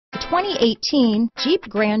2018 Jeep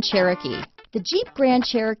Grand Cherokee. The Jeep Grand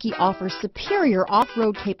Cherokee offers superior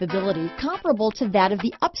off-road capability comparable to that of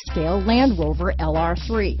the upscale Land Rover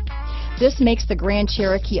LR3. This makes the Grand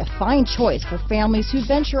Cherokee a fine choice for families who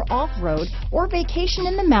venture off-road or vacation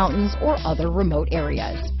in the mountains or other remote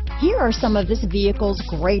areas. Here are some of this vehicle's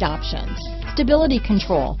great options: stability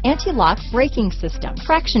control, anti-lock braking system,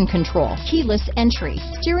 traction control, keyless entry,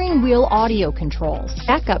 steering wheel audio controls,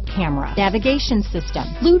 backup camera, navigation system,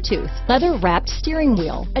 Bluetooth, leather-wrapped steering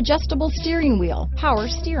wheel, adjustable steering wheel, power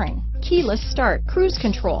steering, keyless start, cruise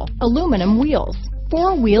control, aluminum wheels,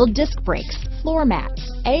 four-wheel disc brakes, floor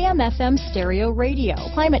mats, AM/FM stereo radio,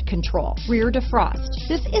 climate control, rear defrost.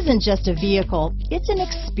 This isn't just a vehicle, it's an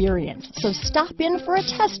experience. So stop in for a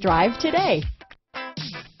test drive today.